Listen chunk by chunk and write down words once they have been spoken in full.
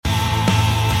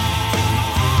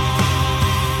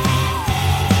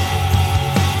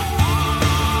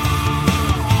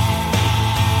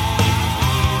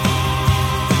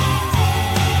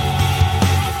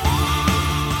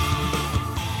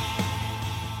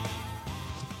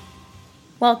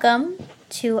Welcome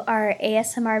to our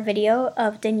ASMR video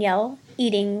of Danielle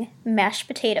eating mashed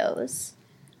potatoes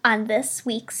on this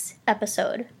week's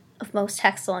episode of Most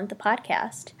Excellent, the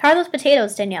podcast. How are those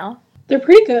potatoes, Danielle? They're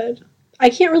pretty good. I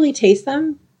can't really taste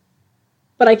them,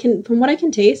 but I can, from what I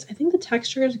can taste, I think the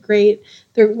texture is great.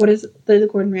 They're the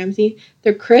Gordon Ramsay.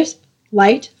 They're crisp,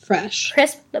 light, fresh.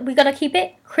 Crisp, we gotta keep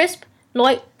it crisp,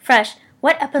 light, fresh.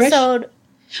 What episode?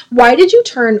 Fresh? Why did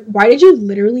you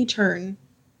literally turn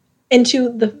into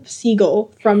the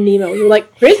seagull from Nemo? You're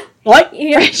like, crisp, light,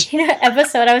 fresh. You know,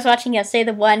 episode I was watching yesterday,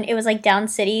 the one, it was like Down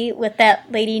City with that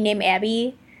lady named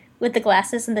Abby with the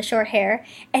glasses and the short hair,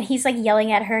 and he's like yelling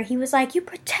at her. He was like, "You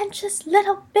pretentious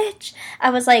little bitch." I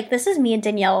was like, this is me and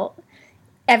Danielle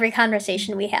every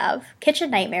conversation we have.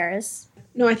 Kitchen nightmares.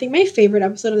 No, I think my favorite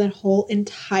episode of that whole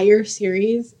entire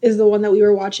series is the one that we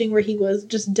were watching where he was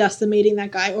just decimating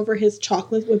that guy over his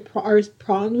chocolate with prawns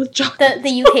with chocolate.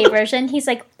 The UK version, he's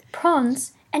like,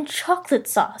 prawns and chocolate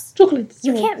sauce. Chocolate sauce.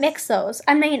 You can't mix those.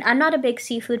 I mean, I'm not a big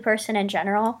seafood person in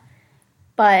general,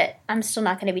 but I'm still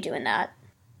not going to be doing that.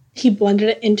 He blended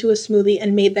it into a smoothie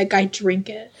and made that guy drink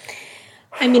it.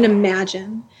 I mean,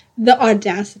 imagine the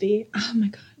audacity. Oh my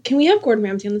God. Can we have Gordon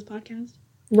Ramsay on this podcast?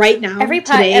 Right now?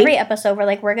 Every episode, we're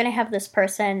like, we're going to have this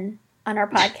person on our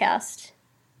podcast.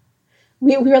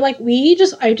 We were like,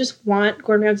 I just want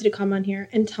Gordon Ramsay to come on here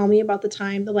and tell me about the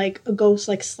time that, like, a ghost,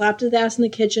 like, slapped his ass in the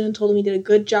kitchen and told him he did a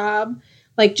good job.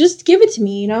 Like, just give it to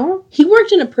me, you know? He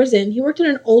worked in a prison. He worked in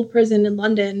an old prison in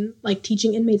London, like,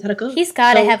 teaching inmates how to cook. He's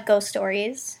got to have ghost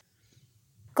stories.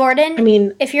 Gordon, I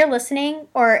mean, if you're listening,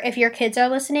 or if your kids are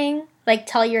listening, like,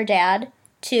 tell your dad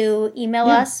to email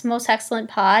us,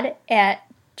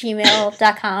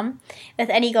 mostexcellentpod@gmail.com, with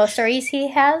any ghost stories he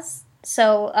has,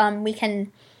 so we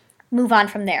can move on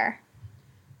from there.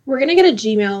 We're going to get an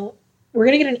email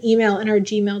in our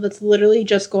Gmail that's literally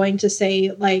just going to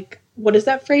say, like, what is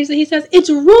that phrase that he says? It's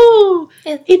raw!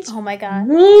 It's oh my God.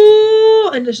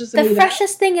 Raw! And it's just the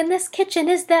freshest thing in this kitchen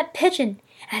is that pigeon,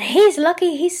 and he's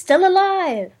lucky he's still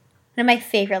alive. One of my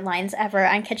favorite lines ever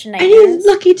on Kitchen Nightmares. And he's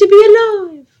lucky to be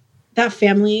alive! That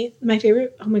family, my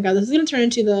favorite. Oh my God, this is going to turn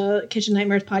into the Kitchen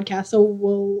Nightmares podcast, so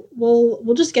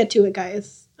we'll just get to it,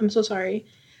 guys. I'm so sorry.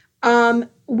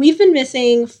 We've been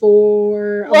missing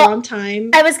for a long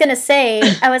time. I was going to say,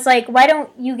 I was like,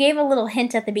 you gave a little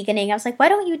hint at the beginning. I was like, why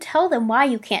don't you tell them why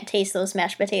you can't taste those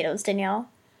mashed potatoes, Danielle?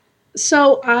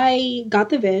 So I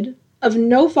got the vid of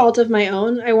no fault of my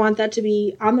own. I want that to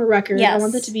be on the record. Yes. I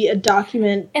want that to be a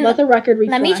document. And let the record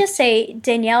reflect. Let me just say,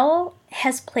 Danielle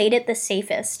has played it the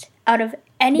safest out of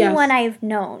anyone I've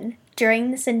known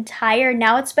during this entire,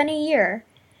 now it's been a year,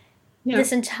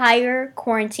 this entire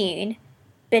quarantine.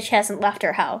 Bitch hasn't left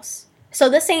her house. So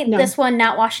this ain't this one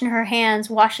not washing her hands,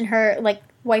 washing her, like,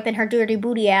 wiping her dirty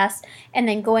booty ass, and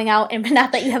then going out, and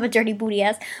not that you have a dirty booty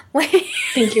ass.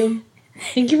 Thank you.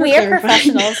 Thank you for clarifying. We are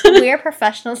professionals. We are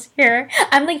professionals here.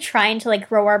 I'm, like, trying to, like,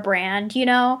 grow our brand, you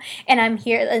know? And I'm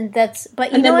here, and that's,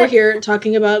 but you know what? And then we're here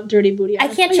talking about dirty booty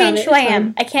ass. I can't change who I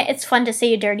am. It's fun to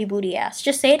say a dirty booty ass.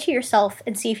 Just say it to yourself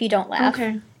and see if you don't laugh.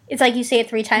 Okay. It's like you say it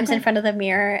 3 times in front of the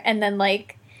mirror, and then,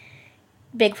 like,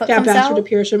 Bigfoot comes out. Bastard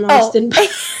appears from Austin.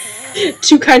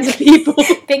 Two kinds of people.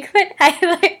 Bigfoot,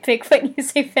 I like Bigfoot and you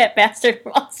say fat bastard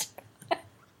from Austin.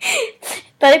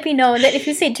 Let it be known that if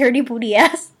you say dirty booty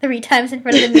ass 3 times in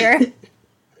front of the mirror,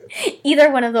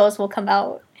 either one of those will come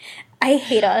out. I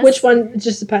hate us. Which one? It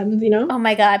just depends, you know? Oh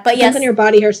my God. But depends on your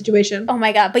body hair situation. Oh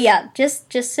my God. But yeah,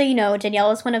 just so you know,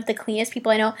 Danielle is one of the cleanest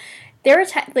people I know. There were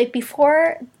times, like,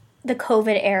 before the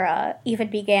COVID era even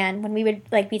began, when we would,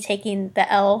 like, be taking the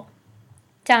L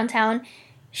downtown,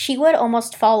 she would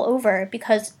almost fall over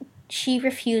because she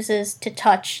refuses to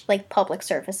touch, like, public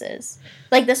surfaces.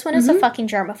 Like, this one is a fucking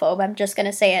germaphobe, I'm just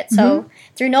gonna say it. So,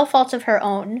 through no fault of her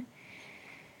own,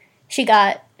 she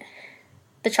got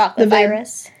the chocolate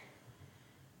virus.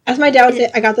 As my dad would say,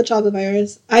 I got the chocolate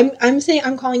virus.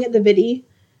 I'm calling it the viddy.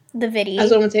 The viddy. As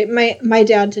what I would say. My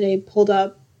dad today pulled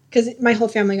up, because my whole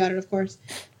family got it, of course.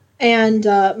 And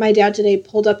my dad today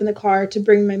pulled up in the car to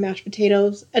bring my mashed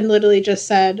potatoes and literally just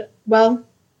said, well,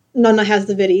 Nonna has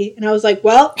the viddy. And I was like,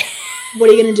 well, what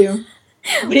are you going to do?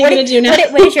 What are you going to do now?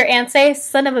 What did your aunt say?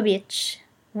 Son of a bitch.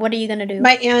 What are you going to do?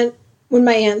 When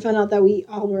my aunt found out that we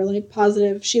all were, like,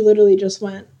 positive, she literally just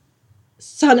went,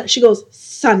 she goes,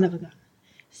 son of a gun.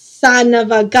 Son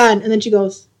of a gun. And then she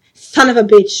goes, son of a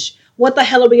bitch. What the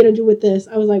hell are we going to do with this?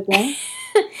 I was like, well.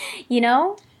 You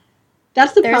know?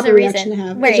 That's the proper reaction to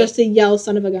have. It's just to yell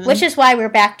son of a gun. Which is why we're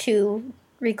back to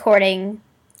recording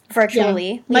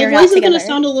virtually. Yeah. My voice is going to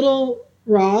sound a little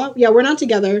raw. Yeah, we're not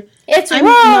together. It's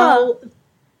raw!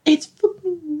 It's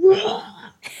fucking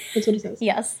raw. That's what he says.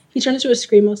 Yes. He turned into a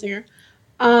screamo singer.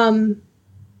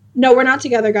 No, we're not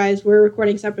together, guys. We're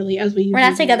recording separately as we. We're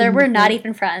not together. We're not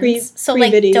even friends. So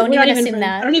like, don't we're even not assume friends.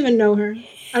 that. I don't even know her.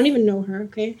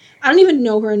 Okay, I don't even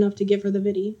know her enough to give her the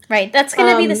viddy. Right. That's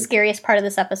gonna be the scariest part of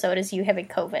this episode is you having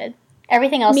COVID.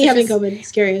 Everything else me is having just COVID,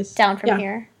 scariest. down from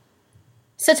here.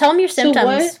 So tell them your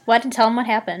symptoms. Tell them what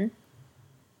happened.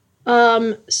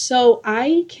 So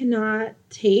I cannot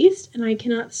taste and I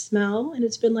cannot smell, and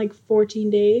it's been like 14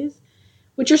 days,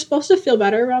 which you're supposed to feel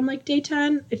better around like day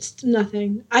 10. It's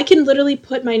nothing. I can literally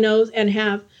put my nose,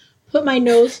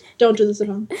 don't do this at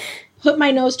home, put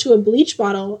my nose to a bleach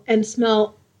bottle and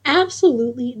smell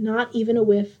absolutely not even a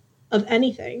whiff of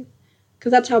anything,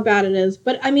 because that's how bad it is.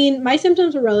 But I mean, my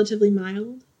symptoms were relatively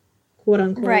mild, quote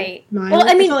unquote. Right. Mild. Well,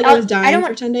 I mean, I felt like I was dying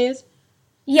for 10 days.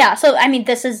 Yeah, so I mean,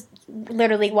 this is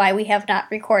literally why we have not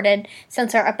recorded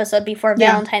since our episode before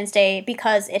Valentine's Day,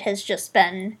 because it has just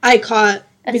been I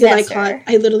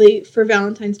literally, for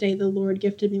Valentine's Day, the Lord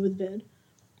gifted me with vid.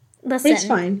 Listen, but it's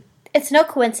fine. It's no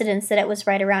coincidence that it was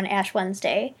right around Ash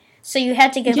Wednesday, so you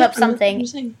had to give up something.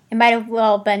 It might have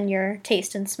well been your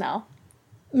taste and smell.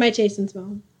 My taste and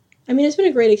smell. I mean, it's been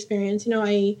a great experience.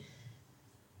 I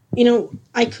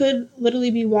could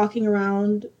literally be walking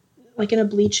around like in a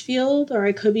bleach field, or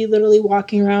I could be literally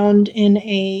walking around in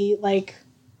a, like,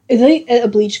 is it a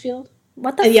bleach field?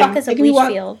 What the fuck is a bleach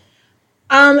field?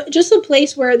 Just a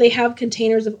place where they have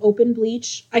containers of open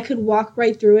bleach. I could walk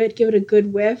right through it, give it a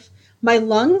good whiff. My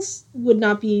lungs would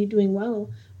not be doing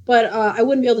well, but I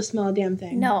wouldn't be able to smell a damn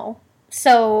thing. No.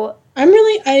 So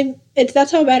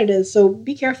that's how bad it is. So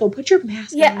be careful. Put your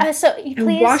mask on. Yeah, so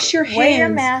please wash your hands. Wear your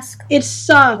mask. It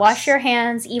sucks. Wash your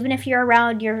hands, even if you're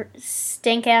around your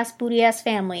stink-ass, booty-ass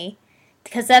family.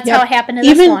 Because that's how it happened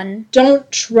to this one. Don't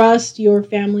trust your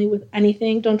family with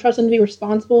anything. Don't trust them to be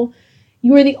responsible.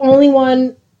 You are the only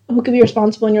one who can be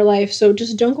responsible in your life, so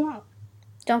just don't go out.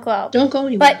 Don't go out. Don't go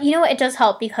anywhere. But you know what? It does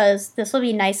help, because this will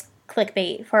be nice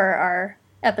clickbait for our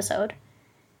episode.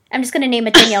 I'm just going to name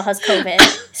it Danielle Has COVID.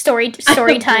 Story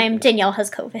time, Danielle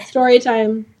Has COVID. Story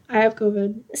time, I have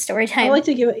COVID. Story time. I like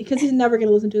to give it, because he's never going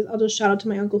to listen to this. I'll just shout out to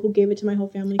my uncle who gave it to my whole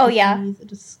family. Oh, yeah. He's a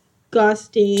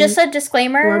disgusting, just a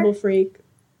disclaimer. horrible freak.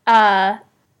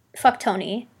 Fuck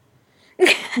Tony.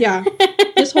 Yeah.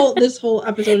 This whole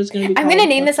episode is going to be I'm going to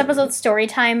name this episode Story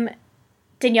Time,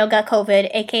 Danielle Got COVID,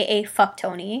 a.k.a. Fuck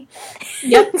Tony.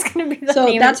 Yep. It's going to be the so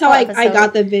name that's of how episode. I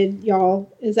got the vid,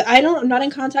 y'all. Is that I'm not in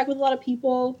contact with a lot of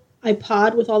people. I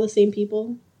pod with all the same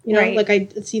people. You know, right. Like I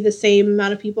see the same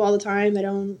amount of people all the time. I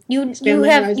don't. You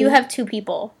have two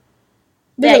people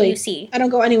Literally, that you see. I don't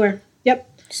go anywhere.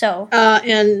 Yep. So.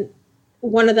 And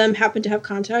one of them happened to have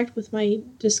contact with my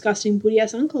disgusting booty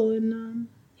ass uncle, and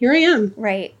here I am.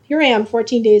 Right. Here I am,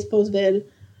 14 days post vid,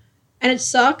 and it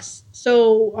sucks.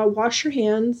 So wash your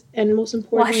hands, and most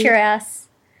importantly, wash your ass.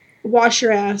 Wash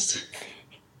your ass.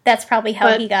 That's probably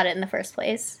how he got it in the first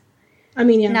place. I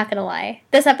mean, yeah. Not gonna lie.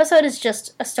 This episode is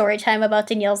just a story time about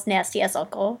Danielle's nasty ass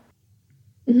uncle.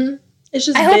 Mm-hmm. It's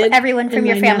just. I hope everyone from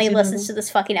your family listens to this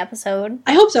fucking episode.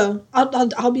 I hope so.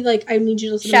 I'll be like, I need you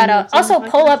to listen. Shout out. Also,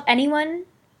 pull up anyone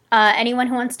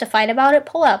who wants to fight about it.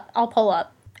 Pull up. I'll pull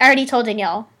up. I already told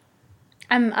Danielle.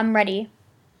 I'm ready.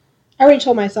 I already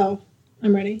told myself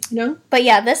I'm ready. No. But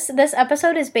yeah, this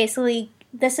episode is basically.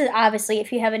 This is obviously,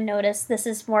 if you haven't noticed, this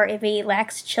is more of a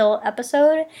lax, chill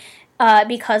episode.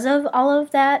 Because of all of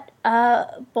that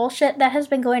bullshit that has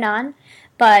been going on.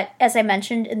 But as I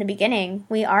mentioned in the beginning,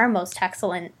 we are Most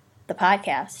Excellent, the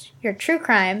podcast. Your true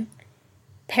crime,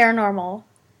 paranormal,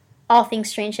 all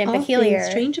things strange and peculiar. All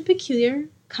things strange and peculiar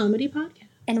comedy podcast.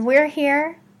 And we're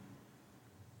here.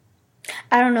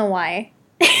 I don't know why.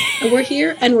 We're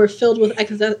here and we're filled with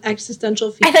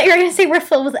existential fear. I thought you were going to say we're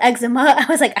filled with eczema. I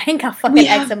was like, I ain't got fucking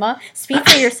eczema. Speak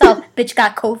for yourself. Bitch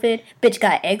got COVID. Bitch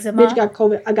got eczema. Bitch got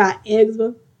COVID. I got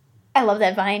eczema. I love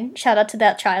that Vine. Shout out to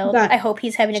that child. I hope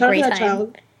he's having a great time.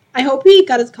 Child. I hope he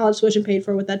got his college tuition paid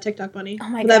for with that TikTok money. Oh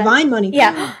my God. That Vine money.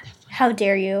 Yeah. How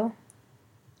dare you?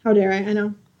 How dare I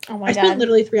know. Oh my God. I spent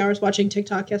literally 3 hours watching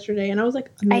TikTok yesterday and I was like,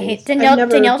 amazed. I hate Danielle.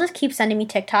 Danielle just keeps sending me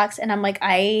TikToks and I'm like,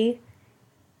 I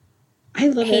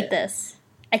hate this.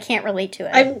 I can't relate to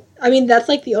it. I mean, that's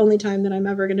like the only time that I'm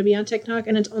ever going to be on TikTok,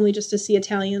 and it's only just to see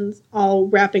Italians all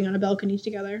rapping on a balcony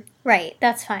together. Right,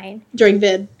 that's fine. During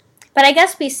vid. But I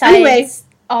guess besides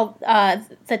all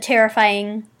the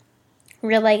terrifying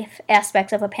real-life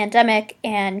aspects of a pandemic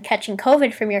and catching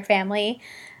COVID from your family,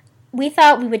 we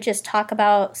thought we would just talk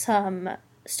about some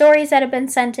stories that have been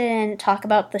sent in, talk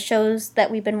about the shows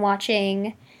that we've been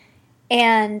watching,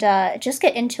 and just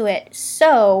get into it.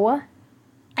 So...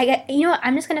 you know what?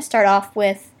 I'm just going to start off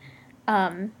with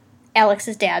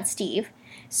Alex's dad, Steve,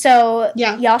 So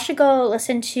Yeah. y'all should go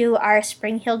listen to our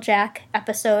Spring Heel Jack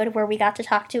episode where we got to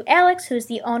talk to Alex, who's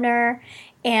the owner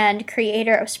and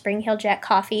creator of Spring Heel Jack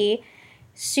Coffee.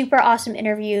 Super awesome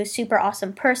interview, super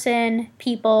awesome person,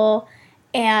 people,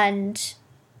 and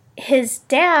his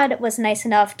dad was nice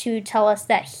enough to tell us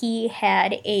that he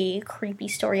had a creepy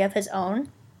story of his own,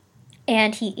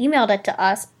 and he emailed it to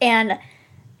us. And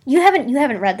you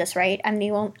haven't read this, right? I'm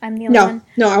the only one.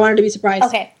 No, I wanted to be surprised.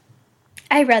 Okay,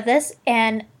 I read this,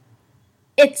 and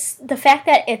it's the fact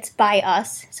that it's by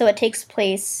us, so it takes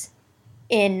place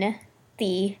in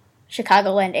the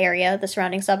Chicagoland area, the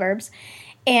surrounding suburbs,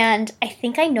 and I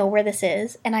think I know where this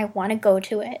is, and I want to go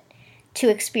to it to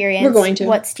experience We're going to.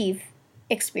 what Steve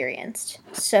experienced.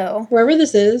 So Wherever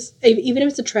this is, even if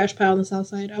it's a trash pile on the south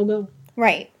side, I'll go.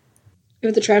 right. If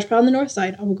it's a trash pile on the north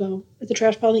side, I will go. If it's a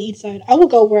trash pile on the east side, I will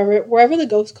go wherever the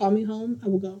ghosts call me home, I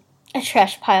will go. A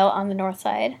trash pile on the north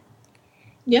side.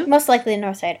 Yeah. Most likely the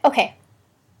north side. Okay.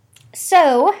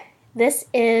 So, this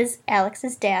is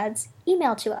Alex's dad's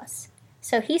email to us.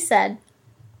 So he said,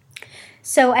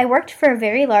 so I worked for a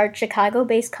very large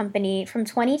Chicago-based company from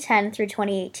 2010 through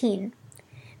 2018.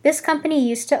 This company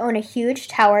used to own a huge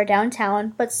tower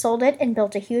downtown, but sold it and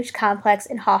built a huge complex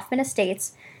in Hoffman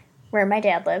Estates, where my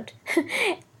dad lived.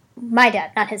 My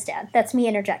dad, not his dad. That's me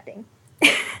interjecting.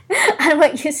 On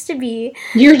what used to be...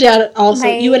 Your dad also...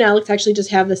 You and Alex actually just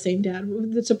have the same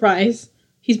dad. The surprise.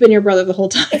 He's been your brother the whole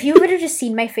time. If you would have just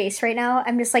seen my face right now,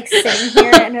 I'm just, like, sitting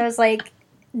here, and I was like,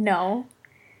 no.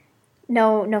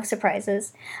 No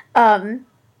surprises.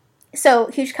 So,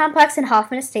 huge complex in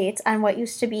Hoffman Estates on what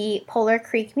used to be Polar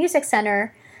Creek Music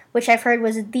Center, which I've heard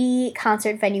was the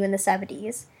concert venue in the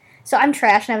 70s. So I'm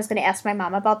trash, and I was going to ask my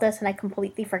mom about this, and I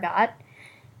completely forgot.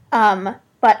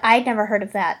 But I'd never heard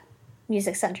of that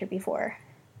music center before.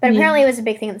 But apparently it was a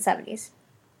big thing in the 70s.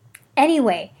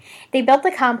 Anyway, they built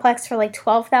the complex for like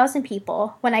 12,000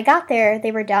 people. When I got there,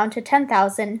 they were down to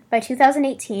 10,000. By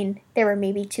 2018, there were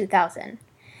maybe 2,000.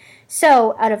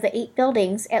 So, out of the 8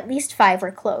 buildings, at least 5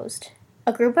 were closed.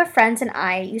 A group of friends and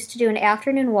I used to do an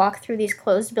afternoon walk through these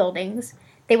closed buildings.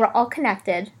 They were all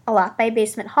connected, a lot by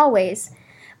basement hallways,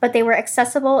 but they were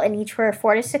accessible and each were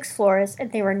 4 to 6 floors,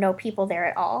 and there were no people there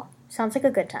at all. Sounds like a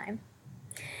good time.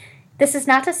 This is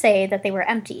not to say that they were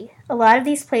empty. A lot of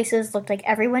these places looked like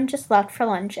everyone just left for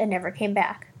lunch and never came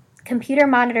back. Computer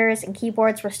monitors and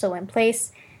keyboards were still in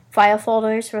place. File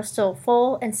folders were still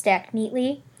full and stacked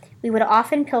neatly. We would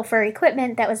often pilfer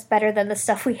equipment that was better than the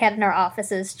stuff we had in our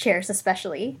offices, chairs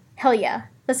especially. Hell yeah.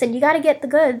 Listen, you gotta get the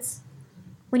goods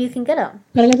when you can get them.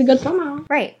 Gotta get the goods somehow.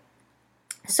 Right.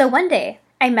 So one day,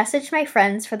 I messaged my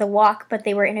friends for the walk, but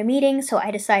they were in a meeting, so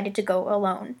I decided to go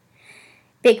alone.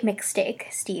 Big mistake,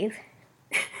 Steve.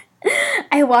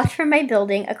 I walked from my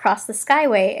building across the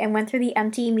Skyway and went through the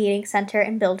empty meeting center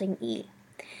in Building E.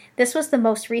 This was the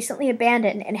most recently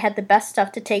abandoned and had the best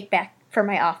stuff to take back for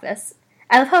my office.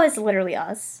 I love how it's literally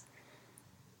us.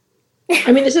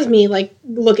 I mean, this is me, like,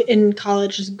 look in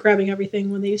college, just grabbing everything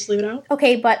when they used to leave it out.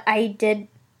 Okay, but I did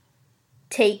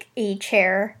take a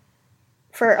chair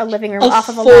for a living room off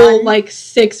of a full, lawn. like,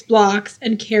 6 blocks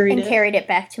and carried it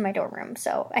back to my dorm room,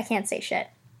 so I can't say shit.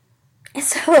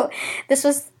 So, this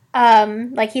was,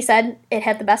 like he said, it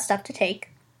had the best stuff to take.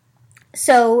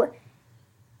 So,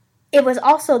 it was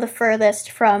also the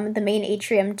furthest from the main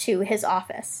atrium to his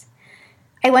office.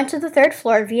 I went to the 3rd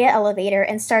floor via elevator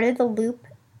and started the loop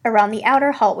around the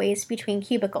outer hallways between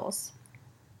cubicles.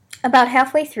 About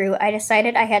halfway through, I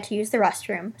decided I had to use the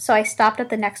restroom, so I stopped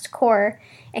at the next core,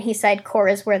 and he said core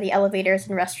is where the elevators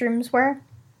and restrooms were.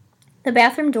 The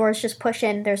bathroom doors just push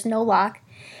in, there's no lock,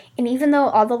 and even though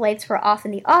all the lights were off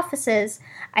in the offices,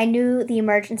 I knew the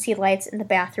emergency lights in the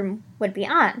bathroom would be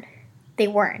on. They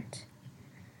weren't.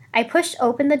 I pushed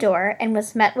open the door and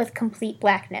was met with complete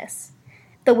blackness.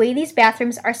 The way these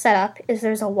bathrooms are set up is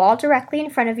there's a wall directly in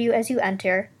front of you as you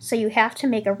enter, so you have to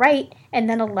make a right and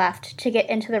then a left to get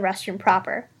into the restroom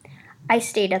proper. I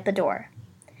stayed at the door.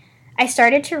 I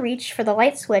started to reach for the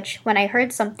light switch when I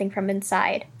heard something from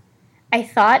inside. I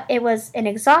thought it was an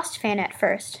exhaust fan at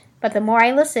first, but the more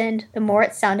I listened, the more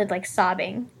it sounded like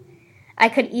sobbing. I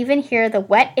could even hear the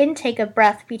wet intake of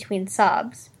breath between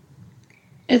sobs.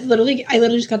 I literally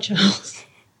just got chills.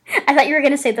 I thought you were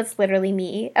going to say that's literally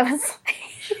me. I was like...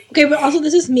 Okay, but also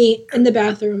this is me in the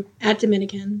bathroom at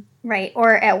Dominican. Right,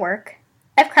 or at work.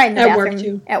 I've cried in the bathroom. At work,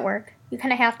 too. At work. You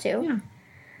kind of have to. Yeah.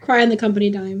 Cry on the company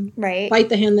dime. Right. Bite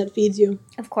the hand that feeds you.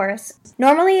 Of course.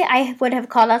 Normally, I would have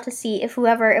called out to see if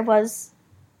whoever it was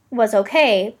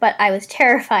okay, but I was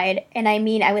terrified, and I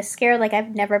mean, I was scared like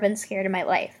I've never been scared in my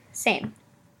life. Same.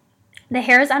 The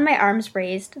hairs on my arms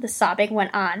raised, the sobbing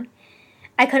went on.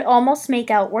 I could almost make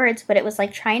out words, but it was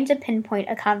like trying to pinpoint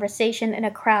a conversation in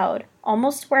a crowd.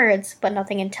 Almost words, but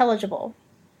nothing intelligible.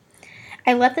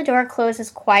 I let the door close as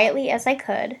quietly as I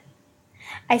could.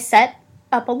 I set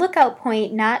up a lookout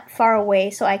point not far away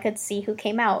so I could see who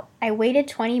came out. I waited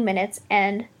 20 minutes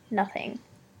and nothing.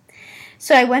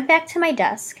 So I went back to my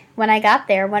desk. When I got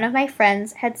there, one of my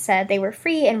friends had said they were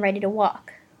free and ready to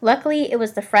walk. Luckily, it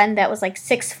was the friend that was like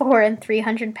 6'4" and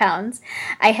 300 pounds.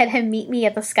 I had him meet me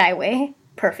at the Skyway.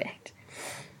 Perfect.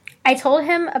 I told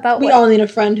him about We all need a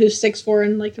friend who's 6'4"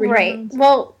 and like 300 Right. pounds.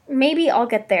 Well, maybe I'll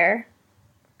get there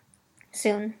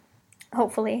soon.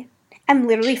 Hopefully. I'm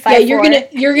literally 5'4".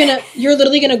 Yeah, you're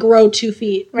literally gonna grow 2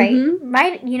 feet. Right.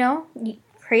 Mm-hmm.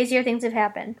 Crazier things have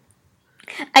happened.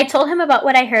 I told him about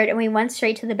what I heard and we went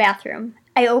straight to the bathroom.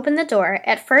 I opened the door.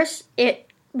 At first, it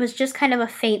was just kind of a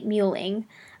faint mewling,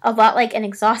 a lot like an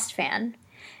exhaust fan.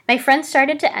 My friend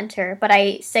started to enter, but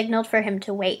I signaled for him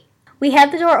to wait. We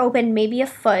had the door open maybe a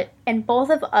foot, and both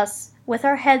of us, with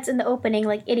our heads in the opening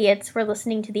like idiots, were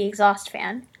listening to the exhaust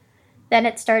fan. Then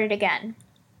it started again.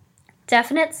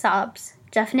 Definite sobs,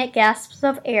 definite gasps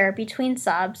of air between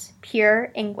sobs,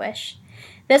 pure anguish.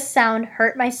 This sound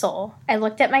hurt my soul. I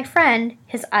looked at my friend.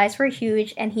 His eyes were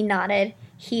huge, and he nodded.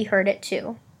 He heard it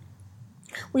too.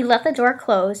 We let the door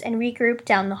close and regrouped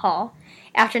down the hall.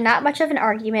 After not much of an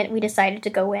argument, we decided to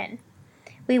go in.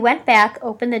 We went back,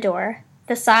 opened the door.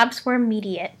 The sobs were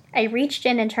immediate. I reached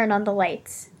in and turned on the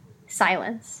lights.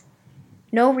 Silence.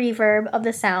 No reverb of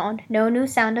the sound, no new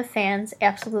sound of fans,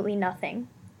 absolutely nothing.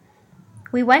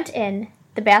 We went in.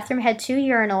 The bathroom had 2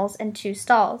 urinals and 2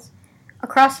 stalls.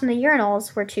 Across from the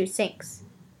urinals were 2 sinks.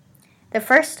 The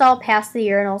first stall past the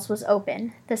urinals was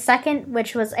open. The second,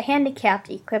 which was a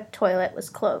handicapped-equipped toilet, was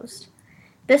closed.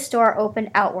 This door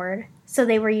opened outward, so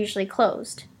they were usually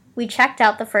closed. We checked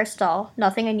out the first stall,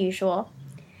 nothing unusual.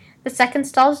 The second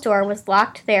stall's door was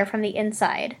locked there from the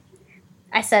inside.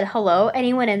 I said, "Hello,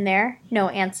 anyone in there?" No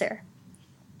answer.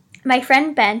 My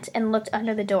friend bent and looked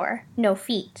under the door. No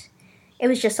feet. It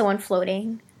was just someone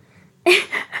floating.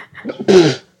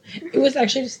 It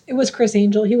was Chris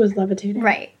Angel. He was levitating.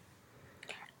 Right.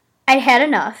 I'd had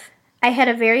enough. I had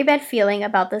a very bad feeling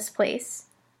about this place.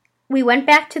 We went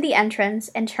back to the entrance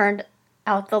and turned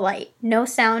out the light. No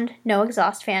sound, no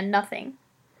exhaust fan, nothing.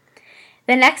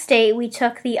 The next day, we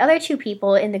took the other 2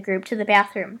 people in the group to the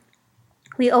bathroom.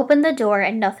 We opened the door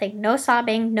and nothing. No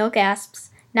sobbing, no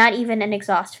gasps, not even an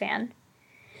exhaust fan.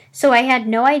 So I had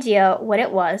no idea what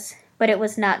it was, but it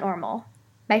was not normal.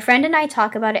 My friend and I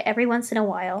talk about it every once in a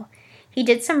while. He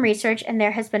did some research and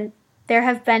there have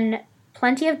been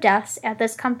plenty of deaths at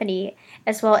this company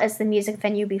as well as the music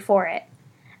venue before it.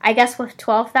 I guess with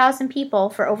 12,000 people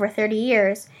for over 30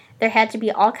 years, there had to be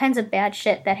all kinds of bad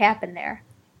shit that happened there.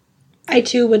 I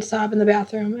too would sob in the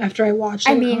bathroom after I watched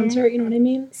a concert, you know what I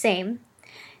mean? Same.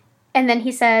 And then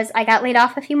he says, I got laid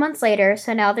off a few months later,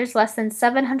 so now there's less than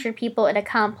 700 people in a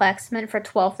complex meant for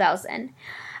 12,000.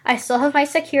 I still have my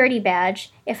security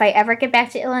badge. If I ever get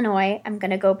back to Illinois, I'm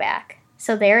gonna go back.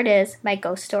 So there it is, my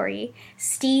ghost story.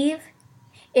 Steve,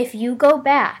 if you go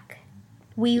back,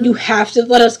 you have to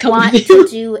let us come want with you.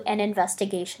 to do an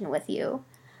investigation with you.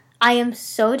 I am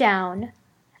so down.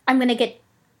 I'm gonna get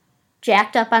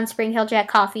jacked up on Spring Hill Jack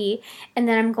coffee, and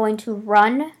then I'm going to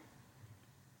run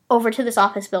over to this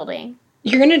office building.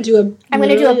 You're gonna do I'm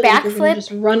gonna do a backflip.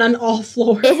 Just run on all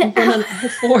floors. Run on all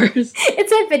fours.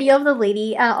 It's a video of the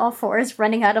lady on all fours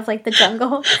running out of like the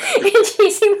jungle and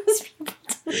chasing those people.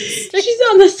 She's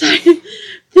on the side.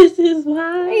 This is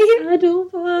why I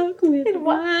don't fuck with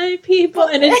white people,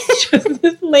 and it's just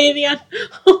this lady on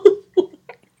all fours.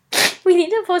 We need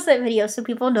to post that video so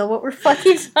people know what we're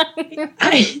fucking talking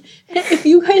about. If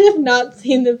you guys have not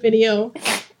seen the video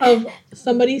of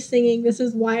somebody singing "This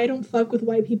is why I don't fuck with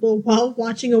white people" while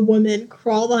watching a woman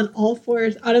crawl on all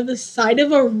fours out of the side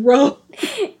of a road.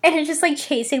 And it's just like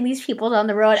chasing these people down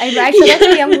the road. I actually that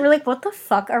video, we were like, what the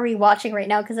fuck are we watching right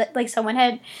now? Because like someone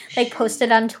had like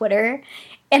posted on Twitter,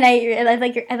 and I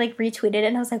retweeted it,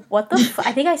 and I was like, what the fuck?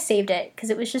 I think I saved it because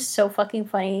it was just so fucking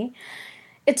funny.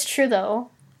 It's true though.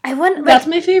 That's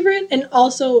my favorite, and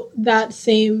also that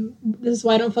same "This is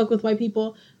why I don't fuck with white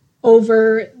people"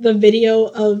 over the video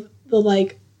of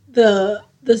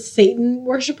the Satan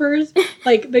worshippers,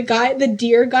 like the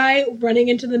deer guy running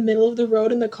into the middle of the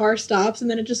road, and the car stops,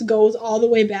 and then it just goes all the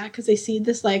way back because they see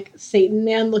this like Satan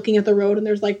man looking at the road, and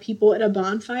there's like people at a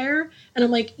bonfire, and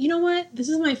I'm like, you know what? This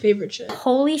is my favorite shit.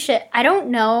 Holy shit! I don't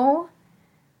know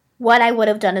what I would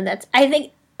have done in that. I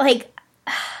think like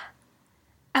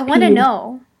I want to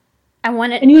know. And you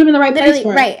would have been in the right place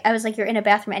for it. Right. I was like, you're in a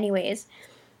bathroom anyways.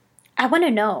 I want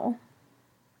to know.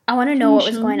 I want to know what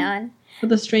was going on. For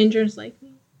the strangers like me.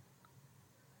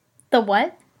 The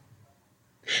what?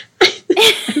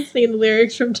 I'm saying the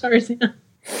lyrics from Tarzan.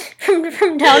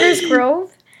 From Downers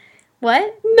Grove?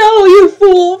 What? No, you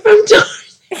fool! From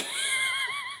Tarzan.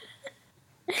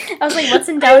 I was like, what's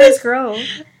in Downers Grove?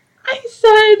 I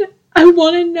said, I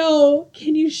want to know.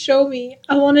 Can you show me?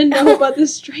 I want to know about the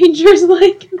strangers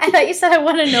like me. I thought you said I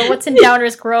want to know what's in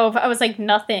Downers Grove. I was like,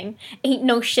 nothing. Ain't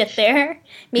no shit there.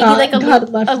 Maybe like a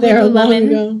Lululemon.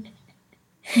 Ago.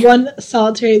 One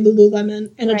solitary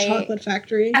Lululemon and a chocolate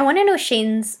factory. I want to know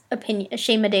Shane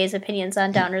Madej's opinions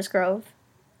on Downers Grove,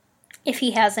 if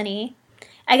he has any.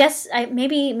 I guess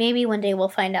maybe one day we'll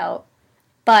find out,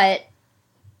 but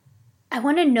I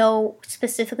want to know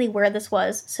specifically where this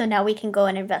was, so now we can go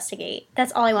and investigate.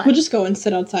 That's all I want. We'll just go and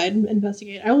sit outside and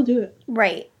investigate. I will do it.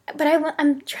 Right, but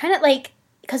I'm trying to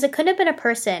because it couldn't have been a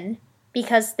person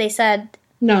because they said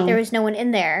there was no one in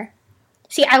there.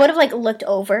 See, I would have looked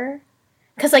over.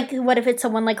 Because, what if it's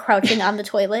someone, crouching on the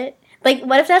toilet?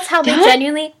 What if that's how they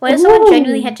genuinely... What if someone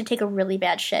genuinely had to take a really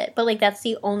bad shit? But, that's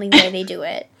the only way they do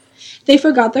it. They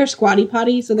forgot their squatty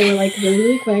potty, so they were really,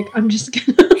 really quick. I'm just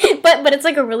gonna... but it's,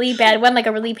 a really bad one,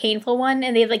 a really painful one,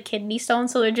 and they have, kidney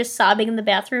stones, so they're just sobbing in the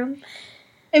bathroom.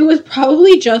 It was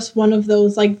probably just one of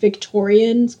those,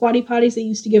 Victorian squatty potties that you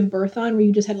used to give birth on, where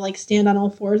you just had to, stand on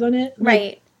all fours on it.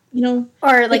 Right.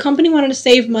 Or the company wanted to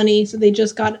save money, so they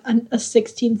just got a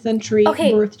 16th century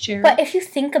birth chair. But if you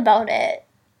think about it,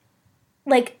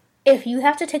 if you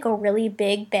have to take a really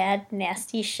big, bad,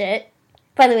 nasty shit...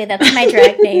 By the way, that's my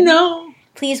drag name. No.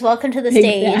 Please welcome to the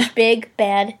stage. Big,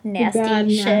 bad,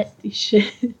 nasty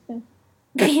shit.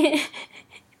 BBNS.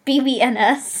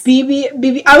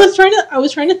 BB. I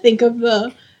was trying to think of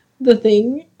the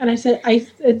thing, and it said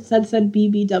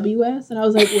BBWS, and I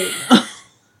was like, wait. No.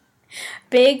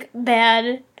 Big,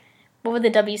 bad, what would the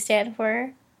W stand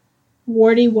for?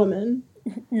 Warty woman.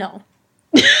 No.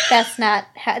 That's not,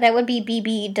 that would be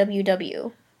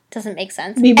BBWW. Doesn't make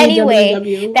sense. BBWW.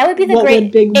 Anyway, that would be the what great,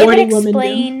 would big warty woman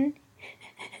explain,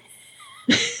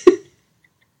 do?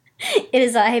 It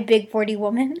is I, big warty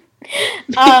woman.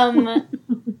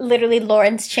 Literally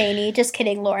Lawrence Chaney. Just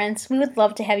kidding, Lawrence. We would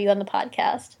love to have you on the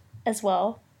podcast as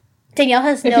well. Danielle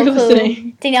has no clue.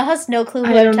 Listening. Danielle has no clue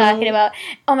who I'm talking about.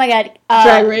 Oh my god.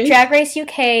 Drag Race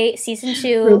UK Season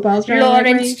 2.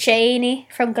 Lawrence Chaney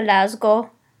from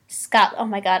Glasgow. Scott. Oh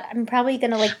my god. I'm probably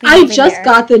gonna be I just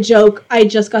got the joke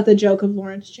of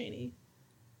Lawrence Chaney.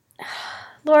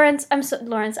 Lawrence, I'm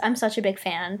such a big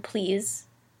fan. Please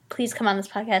come on this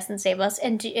podcast and save us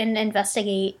and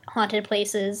investigate haunted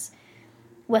places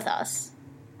with us.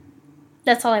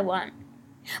 That's all I want.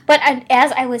 But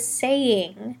as I was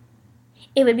saying,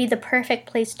 it would be the perfect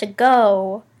place to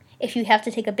go if you have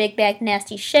to take a big bag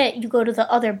nasty shit. You go to the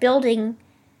other building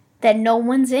that no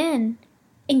one's in,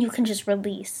 and you can just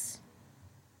release.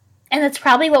 And that's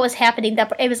probably what was happening.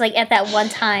 That it was at that one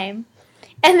time,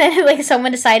 and then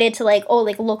someone decided to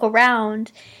look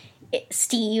around,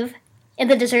 Steve, in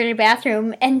the deserted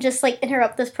bathroom and just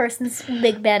interrupt this person's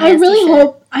big bad nasty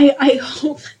shit. I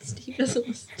hope that Steve doesn't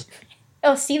listen.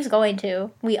 Oh, Steve's going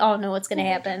to. We all know what's going to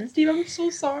happen. Steve, I'm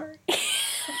so sorry.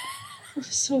 I'm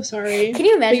so sorry. Can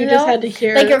you imagine, just had to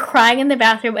hear... you're crying in the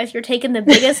bathroom as you're taking the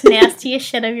biggest, nastiest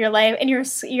shit of your life, and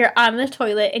you're on the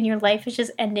toilet, and your life is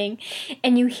just ending,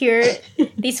 and you hear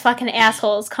these fucking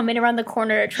assholes coming around the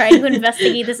corner trying to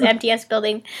investigate this empty-ass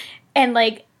building, and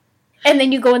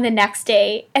then you go in the next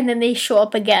day, and then they show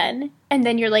up again, and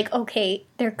then you're like, okay,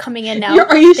 they're coming in now.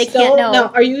 Are you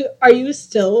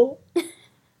still...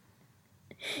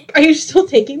 Are you still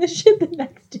taking this shit the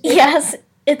next day? Yes,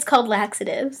 it's called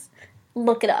laxatives.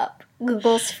 Look it up.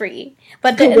 Google's free.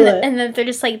 But and then they're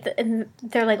just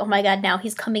they're like, oh my god, now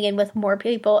he's coming in with more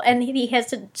people, and he has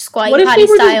to squatty potty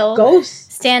style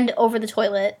stand over the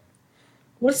toilet.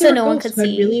 What if so no one could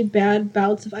see? Really bad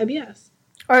bouts of IBS,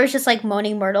 or it's just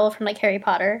Moaning Myrtle from Harry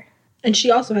Potter, and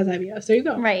she also has IBS. There you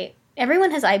go. Right,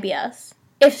 everyone has IBS.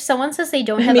 If someone says they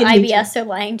don't have IBS, they're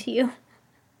lying to you.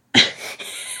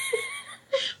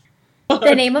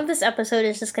 The name of this episode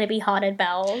is just going to be Haunted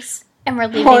Bowels, and we're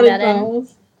leaving that in.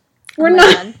 We're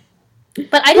not.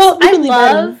 But I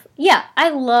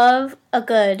love a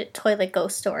good toilet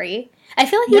ghost story. I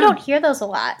feel like you don't hear those a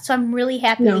lot, so I'm really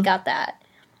happy we got that.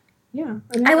 Yeah,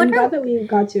 I'm glad that we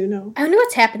got to know. I wonder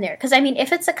what's happened there, because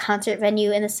if it's a concert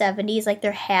venue in the 70s,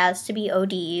 there has to be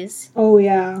ODs. Oh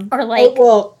yeah,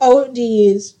 or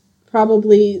ODs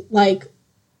probably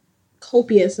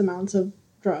copious amounts of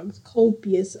drugs,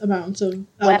 copious amounts of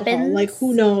alcohol. Weapons?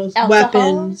 Who knows?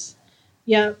 Alcohol? Weapons.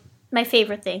 Yeah. My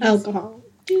favorite thing. Alcohol.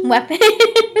 Weapon.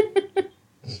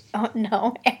 Oh,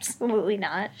 no. Absolutely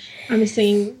not. I'm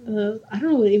singing, I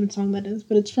don't know what even song that is,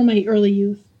 but it's from my early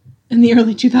youth. in the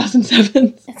early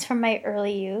 2007s. It's from my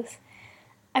early youth.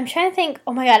 I'm trying to think.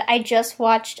 Oh my god, I just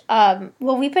watched.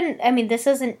 This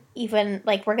isn't even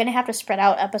like we're gonna have to spread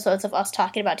out episodes of us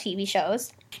talking about TV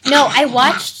shows. I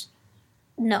watched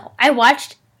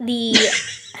the.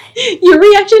 Your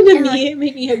reaction to me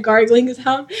making a gargling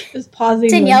sound is pausing.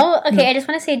 Danielle. Okay, I just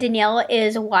want to say Danielle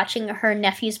is watching her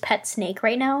nephew's pet snake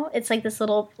right now. It's like this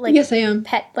little yes, I am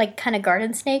pet kind of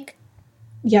garden snake.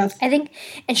 Yes, I think,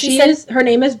 and she said her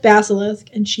name is Basilisk,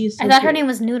 and she's. So I thought cute. her name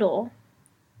was Noodle.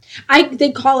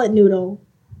 They call it Noodle.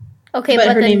 Okay,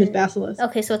 but her name is Basilisk.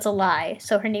 Okay, so it's a lie.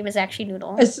 So her name is actually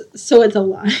Noodle. So it's a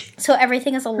lie. So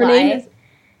everything is a her lie.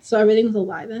 So everything's a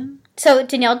lie then? So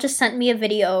Danielle just sent me a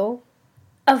video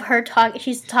of her talk.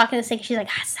 She's talking to the snake. She's like,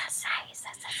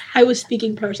 I was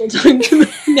speaking personal time to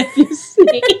my nephew's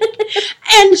snake.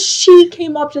 And she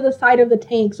came up to the side of the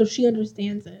tank, so she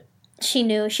understands it. She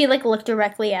knew. She looked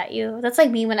directly at you. That's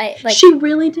like me when I She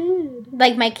really did.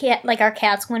 Like my cat, our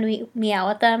cats when we meow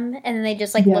at them, and then they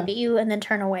just look at you and then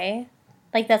turn away.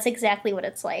 Like that's exactly what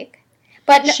it's like.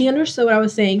 But she understood what I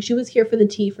was saying. She was here for the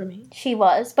tea for me. She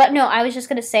was, but no, I was just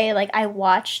gonna say I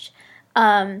watched,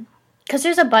 because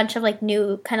there's a bunch of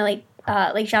new kind of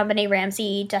JonBenet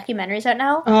Ramsey documentaries out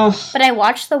now. Oh. But I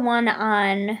watched the one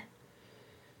on,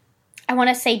 I want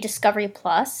to say Discovery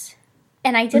Plus,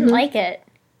 and I didn't like it.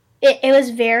 It was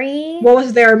very... What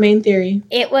was their main theory?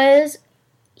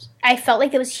 I felt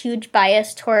like it was huge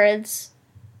bias towards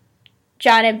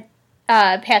John and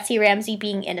Patsy Ramsey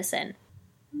being innocent.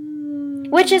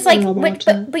 Which is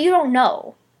but you don't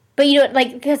know. But you don't,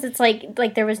 because it's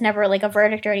there was never a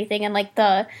verdict or anything, and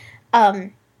the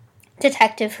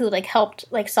detective who helped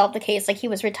solve the case, he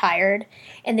was retired,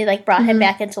 and they brought him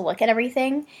back in to look at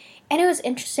everything. And it was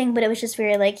interesting, but it was just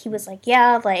very he was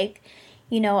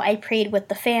I prayed with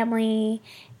the family,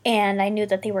 and I knew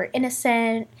that they were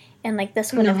innocent, and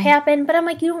this wouldn't have happened. But I'm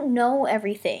you don't know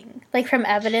everything, from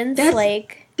evidence.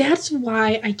 That's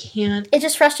why I can't. It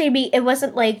just frustrated me. It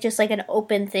wasn't just an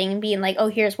open thing, being oh,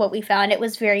 here's what we found. It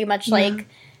was very much the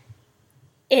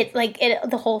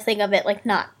whole thing of it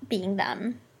not being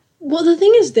them. Well, the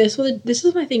thing is this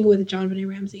is my thing with JonBenet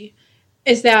Ramsey,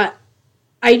 is that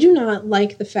I do not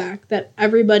like the fact that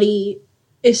everybody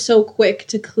is so quick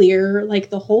to clear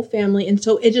the whole family, and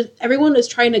so everyone is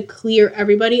trying to clear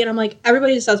everybody, and I'm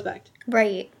everybody's a suspect.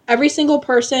 Right. Every single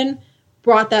person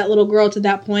brought that little girl to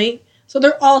that point, so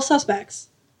they're all suspects.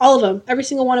 All of them, every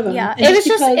single one of them. Yeah, and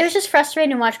it was just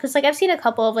frustrating to watch because I've seen a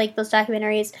couple of those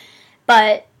documentaries,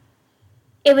 but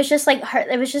it was just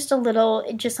it was just a little,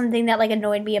 just something that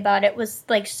annoyed me about it was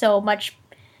so much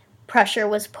pressure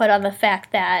was put on the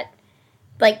fact that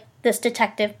this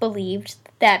detective believed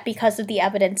that because of the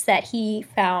evidence that he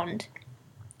found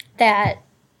that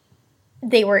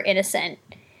they were innocent,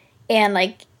 and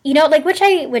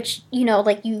which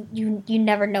you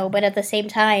never know, but at the same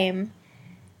time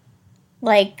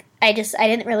I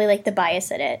didn't really like the bias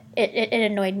in it. It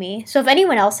annoyed me. So if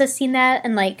anyone else has seen that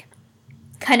and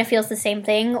kind of feels the same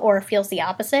thing or feels the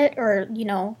opposite, or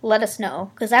let us know,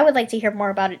 because I would like to hear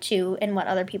more about it too and what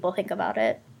other people think about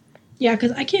it. Yeah,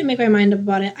 because I can't make my mind up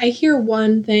about it. I hear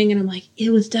one thing, and I'm it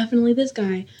was definitely this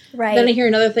guy. Right. Then I hear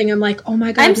another thing, I'm oh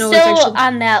my God, I'm no, still it's actually...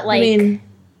 on that,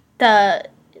 the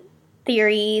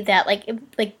theory that,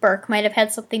 Burke might have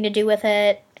had something to do with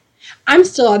it. I'm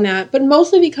still on that, but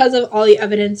mostly because of all the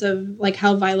evidence of,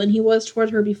 how violent he was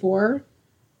toward her before.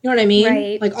 You know what I mean?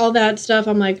 Right. All that stuff,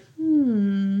 I'm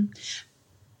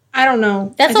I don't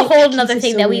know. That's a whole other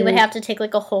thing that we would have to take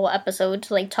a whole episode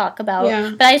to talk about.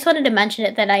 Yeah. But I just wanted to mention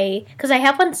it because I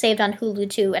have one saved on Hulu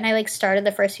too, and I started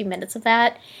the first few minutes of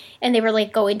that, and they were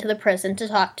going to the prison to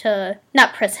talk to,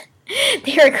 not prison.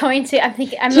 They were going to,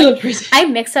 I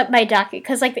mix up my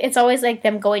because it's always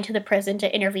them going to the prison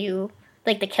to interview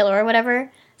the killer or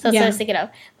whatever. So that's what I was thinking of.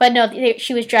 But no,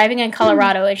 she was driving in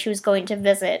Colorado and she was going to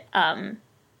visit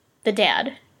the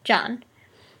dad, John,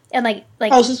 and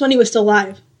oh, so this when he was still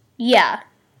alive. Yeah,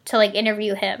 to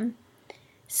interview him.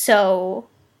 So,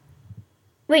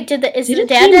 wait, is the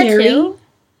dad dead too?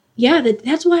 Yeah,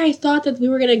 that's why I thought that we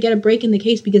were gonna get a break in the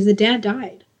case, because the dad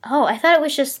died. Oh, I thought it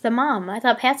was just the mom. I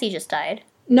thought Patsy just died.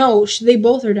 No, they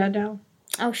both are dead now.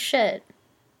 Oh shit!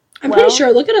 I'm pretty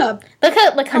sure. Look it up.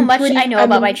 Look how much I know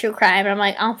about my true crime, and I'm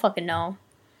I don't fucking know.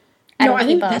 I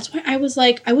think that's why I was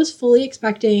I was fully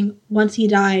expecting once he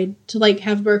died to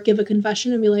have Burke give a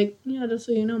confession and be yeah, just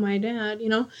so you know, my dad,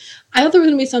 I thought there was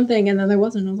gonna be something, and then there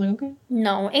wasn't. I was okay.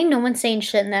 No, ain't no one saying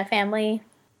shit in that family.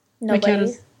 Nobody. My cat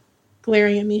is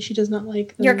glaring at me. She does not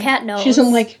like them. Your cat knows. She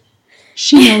doesn't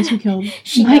she knows who killed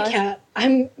my cat.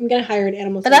 I'm gonna hire an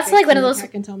animal. But that's one of those.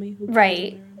 Cat can tell me who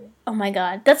right. Oh my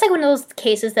god. That's like one of those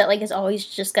cases that like is always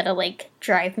just gonna like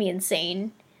drive me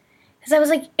insane. Because I was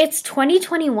like, it's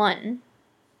 2021.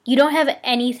 You don't have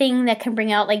anything that can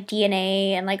bring out like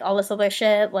DNA and like all this other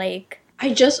shit. Like,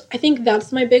 I think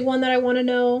that's my big one that I want to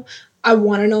know. I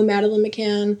want to know Madeline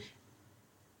McCann,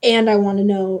 and I want to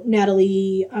know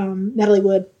Natalie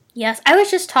Wood. yes, I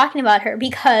was just talking about her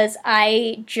because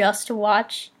I just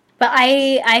watched, but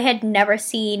I had never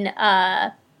seen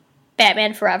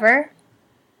Batman Forever.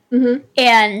 Mm-hmm.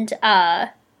 And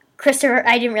I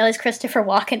didn't realize Christopher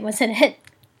Walken was in it.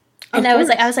 And I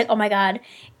was like, oh my god.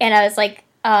 And I was like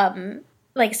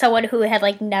someone who had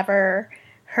like never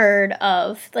heard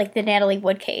of like the Natalie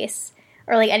Wood case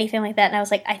or like anything like that. And I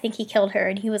was like, I think he killed her.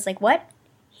 And he was like, what?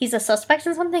 He's a suspect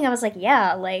in something? I was like,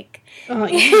 yeah, like. Oh,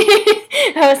 yeah.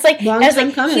 I was like,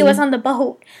 coming. He was on the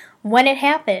boat when it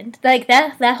happened. Like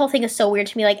that whole thing is so weird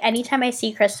to me. Like anytime I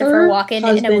see Christopher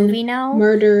Walken in a movie now,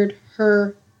 murdered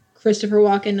her. Christopher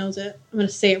Walken knows it. I'm going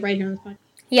to say it right here on this podcast.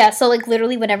 Yeah, so like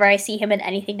literally whenever I see him in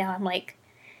anything now, I'm like,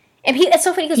 and it's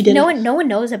so funny because no one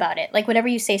knows about it. Like whenever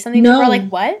you say something, people are like,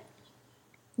 what?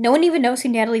 No one even knows who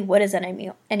Natalie Wood is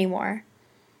anymore.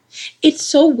 It's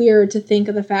so weird to think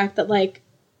of the fact that like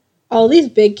all these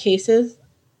big cases,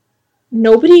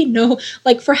 nobody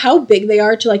like for how big they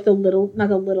are to like but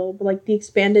like the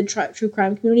expanded true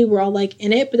crime community, we're all like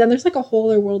in it, but then there's like a whole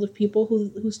other world of people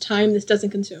whose time this doesn't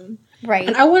consume. Right.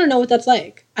 And I want to know what that's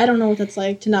like. I don't know what that's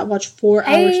like to not watch 4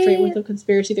 hours straight worth of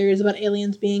conspiracy theories about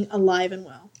aliens being alive and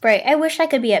well. Right. I wish I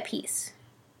could be at peace,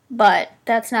 but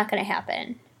that's not going to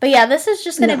happen. But yeah, this is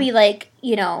just going to be like,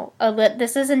 you know,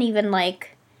 this isn't even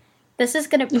like, this is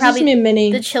going to probably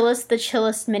be the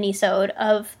chillest mini-sode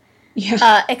of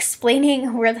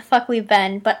explaining where the fuck we've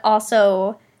been, but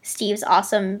also Steve's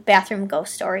awesome bathroom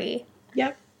ghost story.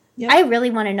 Yep. I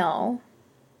really want to know.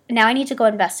 Now I need to go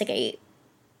investigate.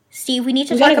 Steve, we need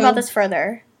to talk about this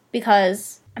further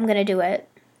because I'm going to do it.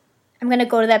 I'm going to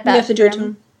go to that bathroom. You have to do it to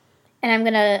him. And I'm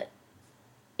going to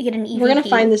get an EVP. We're going to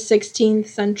find the 16th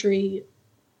century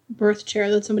birth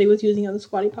chair that somebody was using on the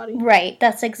squatty potty. Right.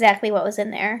 That's exactly what was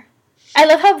in there. I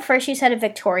love how first you said a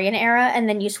Victorian era and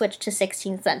then you switched to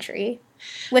 16th century.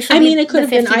 Which it could have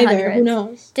been either. Who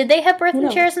knows? Did they have birthing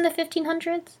chairs in the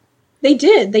 1500s? They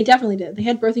did. They definitely did. They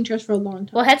had birthing chairs for a long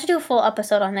time. We'll have to do a full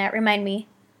episode on that. Remind me.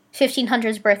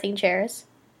 1500s birthing chairs.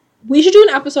 We should do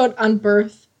an episode on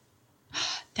birth.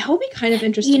 That would be kind of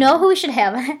interesting. You know who we should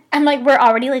have? I'm like, we're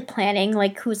already like planning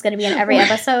like who's going to be in every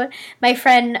episode. My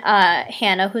friend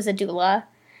Hannah, who's a doula.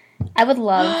 I would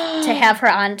love to have her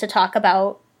on to talk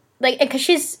about like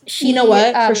because she you know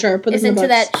what for sure put is into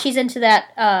that she's into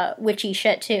that witchy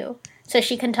shit too, so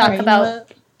she can talk about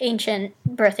ancient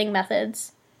birthing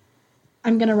methods.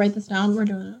 I'm gonna write this down. We're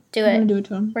doing it. I'm gonna do it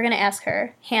to him. We're gonna ask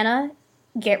her. Hannah,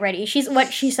 get ready. She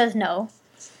says no.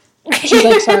 She's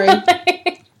like, sorry.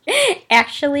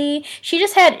 Actually, she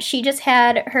just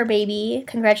had her baby.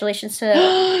 Congratulations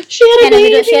to she had a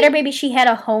baby. She had her baby. She had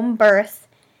a home birth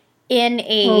in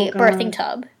a birthing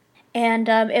tub, and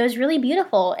it was really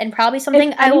beautiful and probably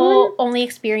something I will only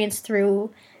experience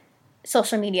through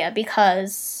social media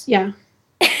because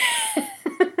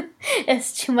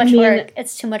it's too much work.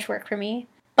 It's too much work for me.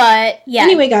 But yeah.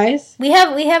 Anyway, guys, we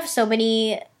have so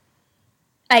many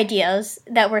ideas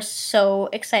that we're so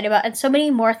excited about, and so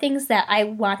many more things that I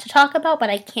want to talk about, but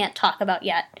I can't talk about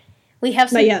yet. We have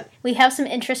some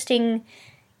interesting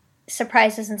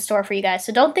surprises in store for you guys.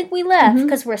 So don't think we left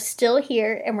because we're still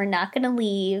here and we're not going to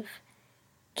leave.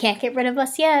 Can't get rid of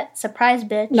us yet. Surprise,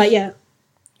 bitch. Not yet.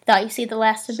 Thought you see the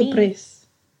last of me. Surprise.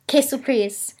 Que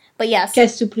surprise. But yes, que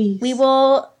surprise. We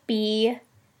will be.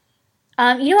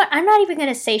 You know what? I'm not even going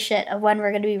to say shit of when we're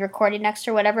going to be recording next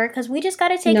or whatever, because we just got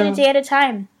to take it a day at a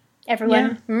time.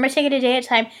 Everyone, remember, take it a day at a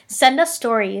time. Send us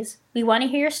stories. We want to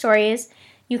hear your stories.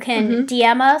 You can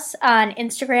DM us on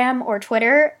Instagram or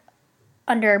Twitter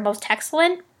under Most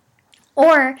Excellent,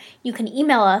 or you can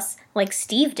email us like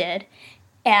Steve did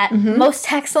at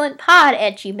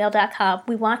mostexcellentpod@gmail.com.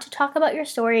 We want to talk about your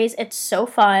stories. It's so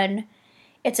fun.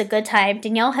 It's a good time.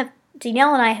 Danielle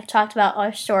and I have talked about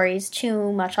our stories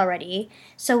too much already,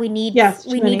 so we need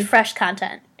need fresh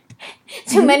content.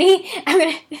 Too many.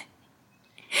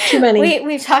 Too many.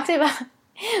 We've talked about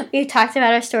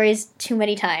our stories too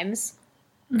many times,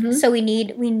 so we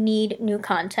need new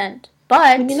content.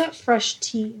 But we need that fresh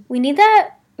tea. We need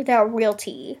that real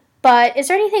tea. But is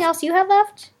there anything else you have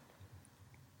left?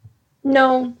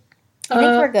 No. I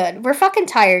think we're good. We're fucking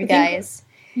tired, guys.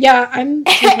 Yeah, I'm.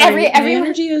 My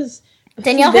energy is.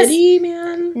 Danielle has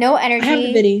man. no energy. I have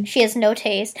a bitty. She has no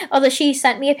taste. Although she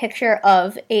sent me a picture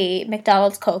of a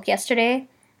McDonald's Coke yesterday,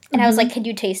 and I was like, "Can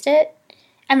you taste it?"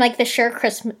 I'm like the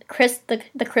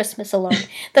the Christmas alone.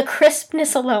 The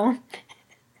crispness alone.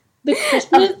 The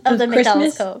Christmas of the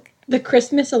McDonald's Coke. The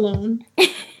Christmas alone.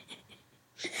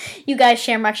 You guys,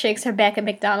 Shamrock Shakes are back at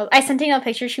McDonald's. I sent Danielle a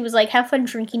picture. She was like, have fun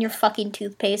drinking your fucking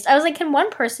toothpaste. I was like, can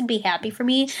one person be happy for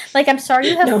me? Like, I'm sorry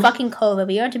you have fucking COVID,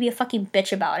 but you don't have to be a fucking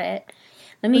bitch about it.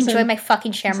 Let me enjoy my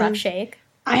fucking Shamrock Shake.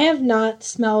 I have not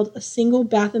smelled a single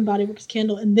Bath & Body Works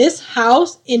candle in this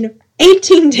house in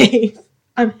 18 days.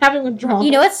 I'm having withdrawals.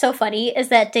 You know what's so funny is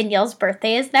that Danielle's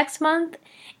birthday is next month.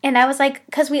 And I was like,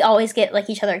 because we always get, like,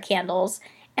 each other candles.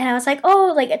 And I was like,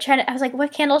 oh, like, I was like,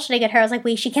 what candle should I get her? I was like,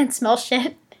 wait, she can't smell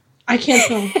shit. I can't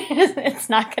smell. It's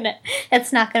not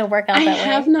gonna work out that way. I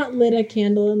have not lit a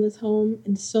candle in this home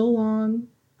in so long.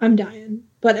 I'm dying.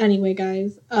 But anyway,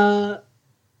 guys,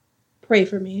 pray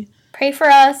for me. Pray for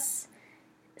us.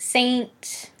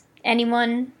 Saint,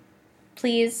 anyone,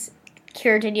 please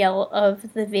cure Danielle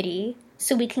of the Viddy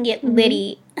so we can get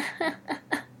Liddy.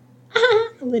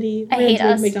 Liddy. I hate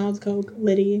us. McDonald's Coke.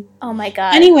 Liddy. Oh my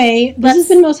god. Anyway, this has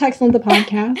been Most Excellent, the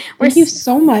podcast. Thank you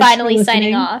so much. Finally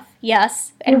signing off.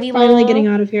 Yes. And we're finally getting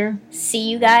out of here. See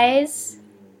you guys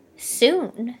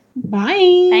soon. Bye.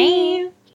 Bye.